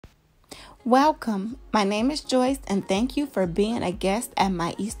Welcome. My name is Joyce, and thank you for being a guest at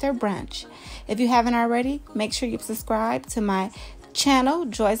my Easter brunch. If you haven't already, make sure you subscribe to my channel,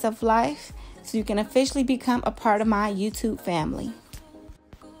 Joys of Life, so you can officially become a part of my YouTube family.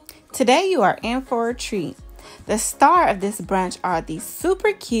 Today, you are in for a treat. The star of this brunch are these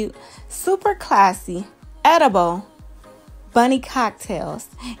super cute, super classy, edible bunny cocktails.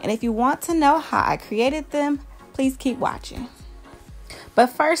 And if you want to know how I created them, please keep watching. But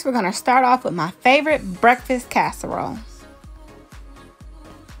first, we're going to start off with my favorite breakfast casserole.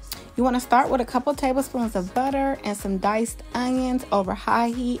 You want to start with a couple tablespoons of butter and some diced onions over high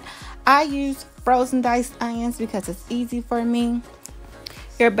heat. I use frozen diced onions because it's easy for me.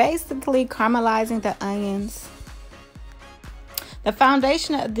 You're basically caramelizing the onions. The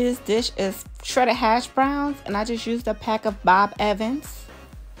foundation of this dish is shredded hash browns, and I just used a pack of Bob Evans.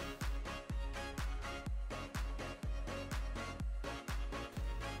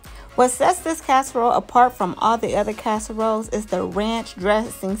 What sets this casserole apart from all the other casseroles is the ranch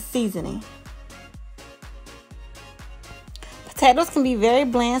dressing seasoning. Potatoes can be very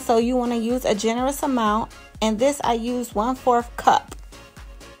bland, so you want to use a generous amount, and this I use 1/4 cup.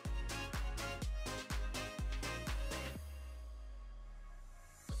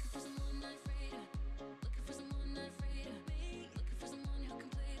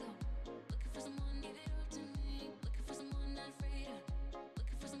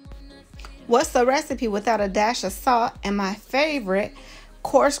 What's a recipe without a dash of salt and my favorite,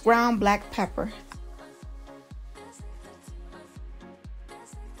 coarse ground black pepper?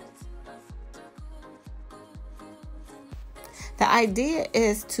 The idea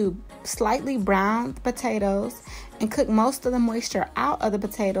is to slightly brown the potatoes and cook most of the moisture out of the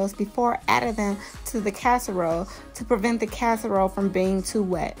potatoes before adding them to the casserole to prevent the casserole from being too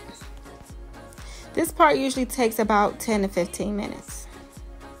wet. This part usually takes about 10 to 15 minutes.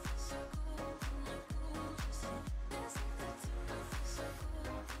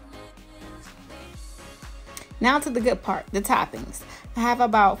 Now to the good part, the toppings. I have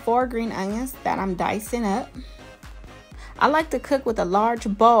about 4 green onions that I'm dicing up. I like to cook with a large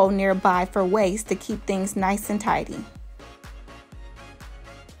bowl nearby for waste to keep things nice and tidy.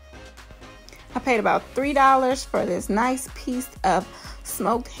 I paid about $3 for this nice piece of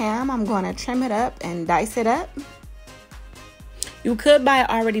smoked ham. I'm going to trim it up and dice it up. You could buy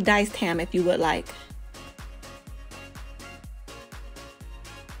already diced ham if you would like.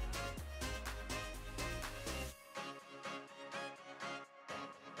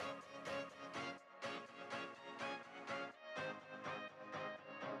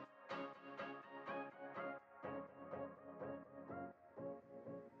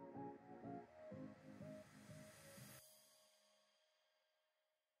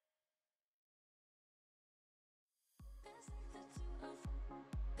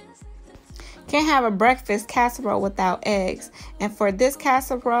 Can't have a breakfast casserole without eggs. And for this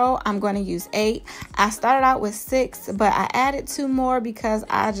casserole, I'm going to use 8. I started out with 6, but I added 2 more because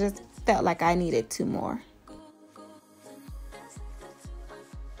I just felt like I needed 2 more.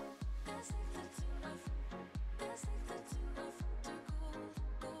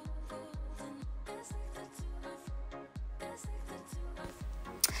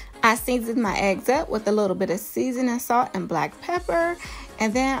 I seasoned my eggs up with a little bit of seasoning salt and black pepper.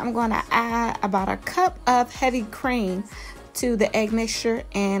 And then I'm going to add about a cup of heavy cream to the egg mixture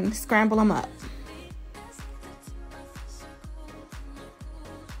and scramble them up.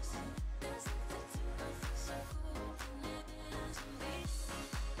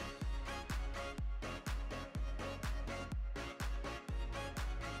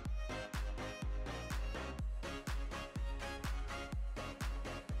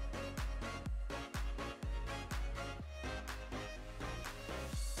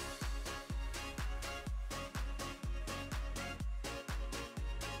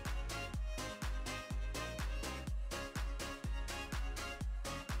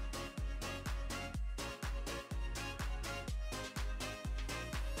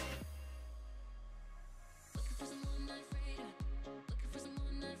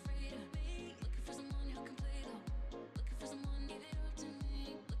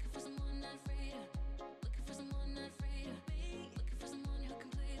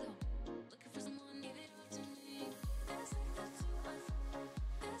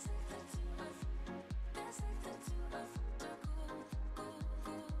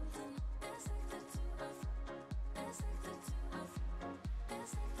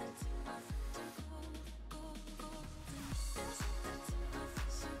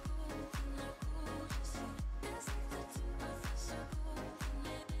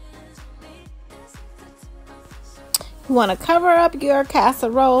 You want to cover up your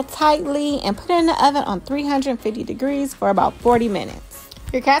casserole tightly and put it in the oven on 350 degrees for about 40 minutes.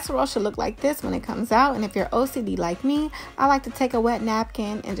 Your casserole should look like this when it comes out, and if you're OCD like me, I like to take a wet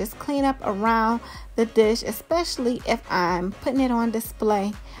napkin and just clean up around the dish, especially if I'm putting it on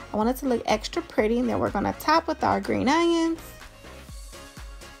display. I want it to look extra pretty, and then we're going to top with our green onions.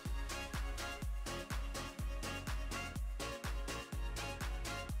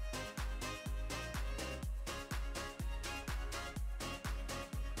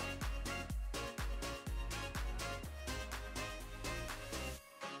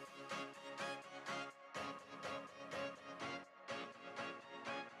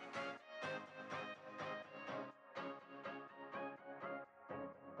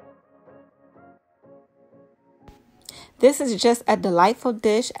 This is just a delightful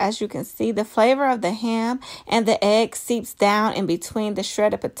dish. As you can see, the flavor of the ham and the egg seeps down in between the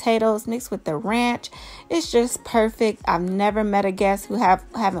shredded potatoes mixed with the ranch. It's just perfect. I've never met a guest who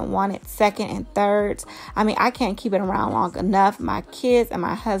haven't wanted second and thirds. I mean, I can't keep it around long enough. My kids and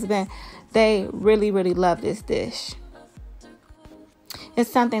my husband, they really, really love this dish.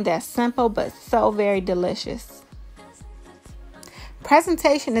 It's something that's simple but so very delicious.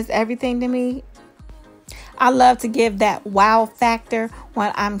 Presentation is everything to me. I love to give that wow factor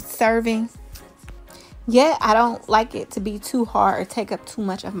when I'm serving. Yet I don't like it to be too hard or take up too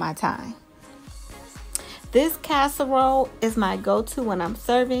much of my time. This casserole is my go-to when I'm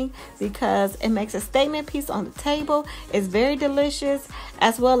serving because it makes a statement piece on the table. It's very delicious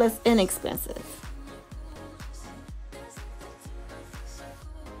as well as inexpensive.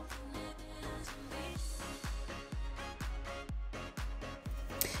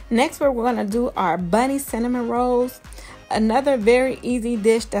 Next, we're going to do our bunny cinnamon rolls. Another very easy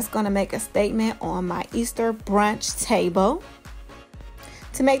dish that's going to make a statement on my Easter brunch table.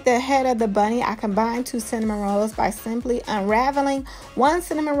 To make the head of the bunny, I combined 2 cinnamon rolls by simply unraveling one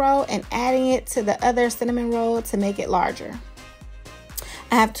cinnamon roll and adding it to the other cinnamon roll to make it larger.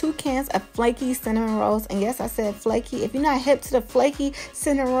 I have 2 cans of flaky cinnamon rolls, and yes, I said flaky. If you're not hip to the flaky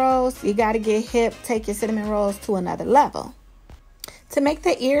cinnamon rolls, you got to get hip. Take your cinnamon rolls to another level. To make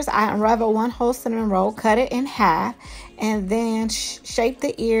the ears, I unravel 1 whole cinnamon roll, cut it in half, and then shape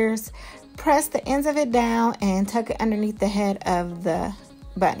the ears, press the ends of it down, and tuck it underneath the head of the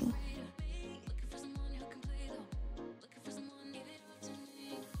bunny.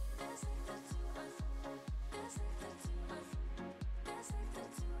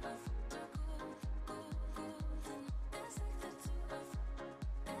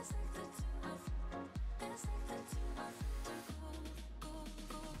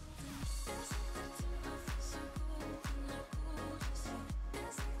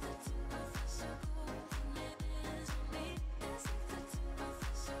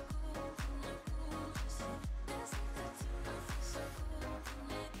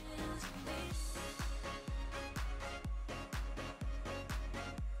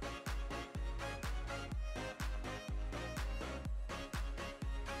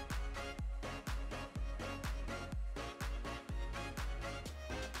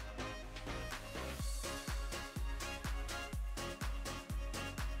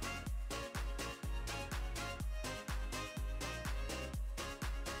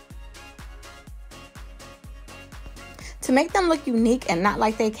 To make them look unique and not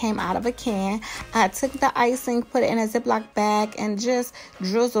like they came out of a can, I took the icing, put it in a Ziploc bag, and just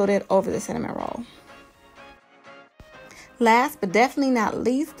drizzled it over the cinnamon roll. Last but definitely not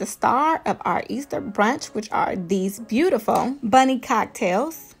least, the star of our Easter brunch, which are these beautiful bunny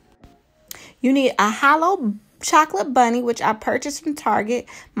cocktails. You need a hollow chocolate bunny, which I purchased from Target.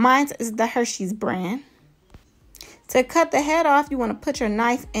 Mine is the Hershey's brand. To cut the head off, you want to put your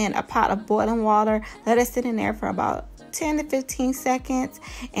knife in a pot of boiling water. Let it sit in there for about 10 to 15 seconds.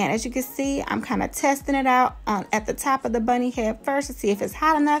 And as you can see, I'm kind of testing it out at the top of the bunny head first to see if it's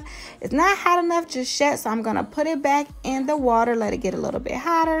hot enough. It's not hot enough just yet, so I'm going to put it back in the water, let it get a little bit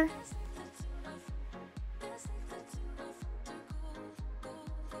hotter.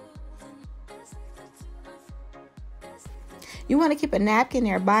 You want to keep a napkin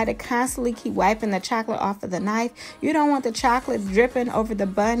nearby to constantly keep wiping the chocolate off of the knife. You don't want the chocolate dripping over the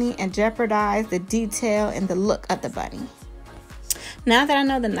bunny and jeopardize the detail and the look of the bunny. Now that I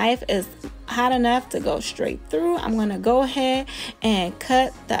know the knife is hot enough to go straight through, I'm going to go ahead and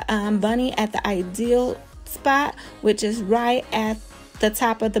cut the bunny at the ideal spot, which is right at the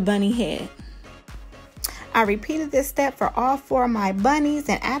top of the bunny head. I repeated this step for all 4 of my bunnies,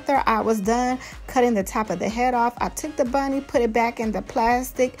 and after I was done cutting the top of the head off, I took the bunny, put it back in the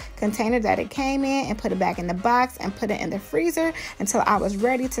plastic container that it came in, and put it back in the box and put it in the freezer until I was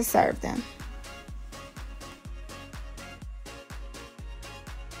ready to serve them.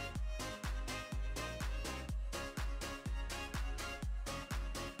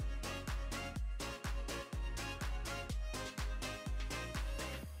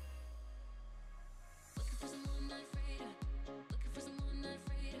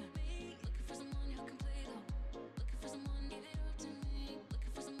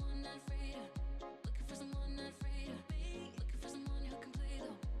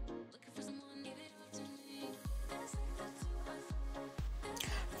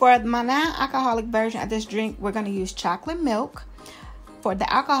 For my non-alcoholic version of this drink, we're going to use chocolate milk. For the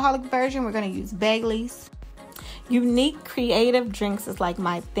alcoholic version, we're going to use Bailey's. Unique, creative drinks is like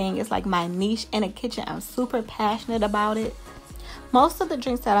my thing. It's like my niche in the kitchen. I'm super passionate about it. Most of the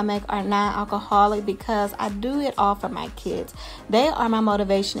drinks that I make are non-alcoholic because I do it all for my kids. They are my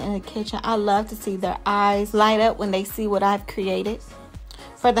motivation in the kitchen. I love to see their eyes light up when they see what I've created.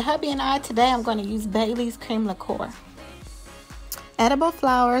 For the hubby and I, today I'm going to use Bailey's cream liqueur. Edible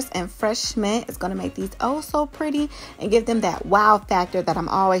flowers and fresh mint is going to make these oh so pretty and give them that wow factor that I'm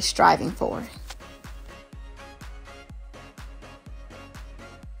always striving for.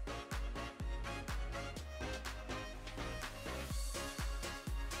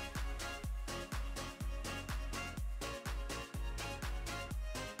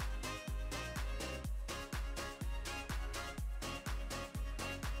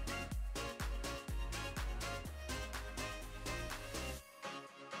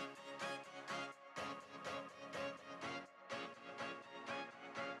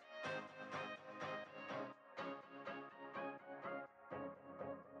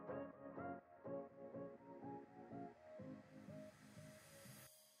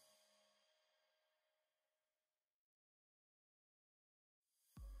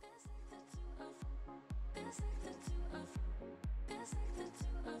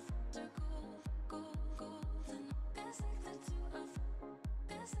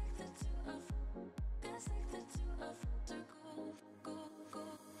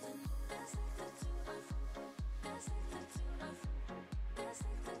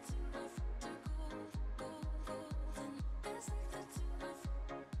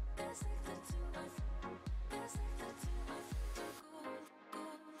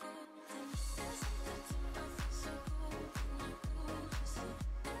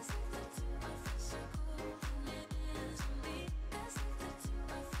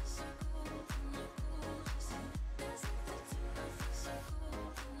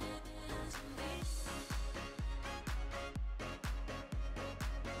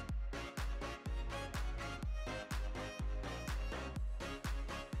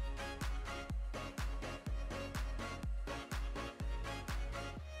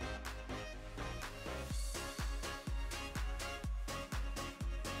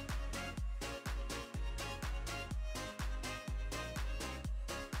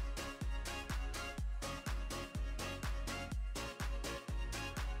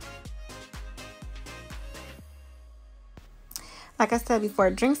 Like I said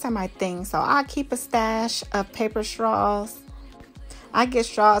before, drinks are my thing, so I keep a stash of paper straws. I get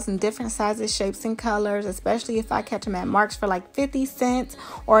straws in different sizes, shapes, and colors, especially if I catch them at Mark's for like 50 cents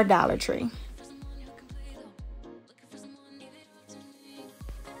or Dollar Tree.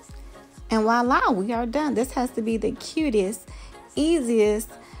 And voila, we are done. This has to be the cutest,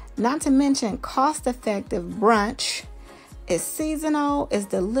 easiest, not to mention cost-effective brunch. It's seasonal, it's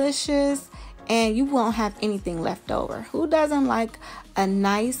delicious, and you won't have anything left over. Who doesn't like a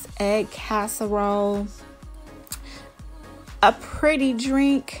nice egg casserole, a pretty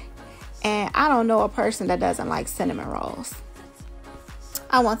drink, and I don't know a person that doesn't like cinnamon rolls.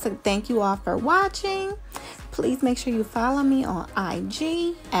 I want to thank you all for watching. Please make sure you follow me on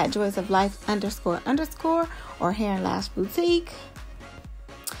IG at joysoflife__ or Hair and Lash Boutique.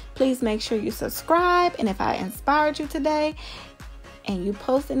 Please make sure you subscribe, and if I inspired you today and you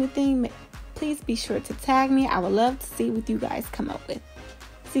post anything, please be sure to tag me. I would love to see what you guys come up with.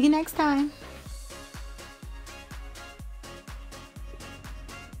 See you next time.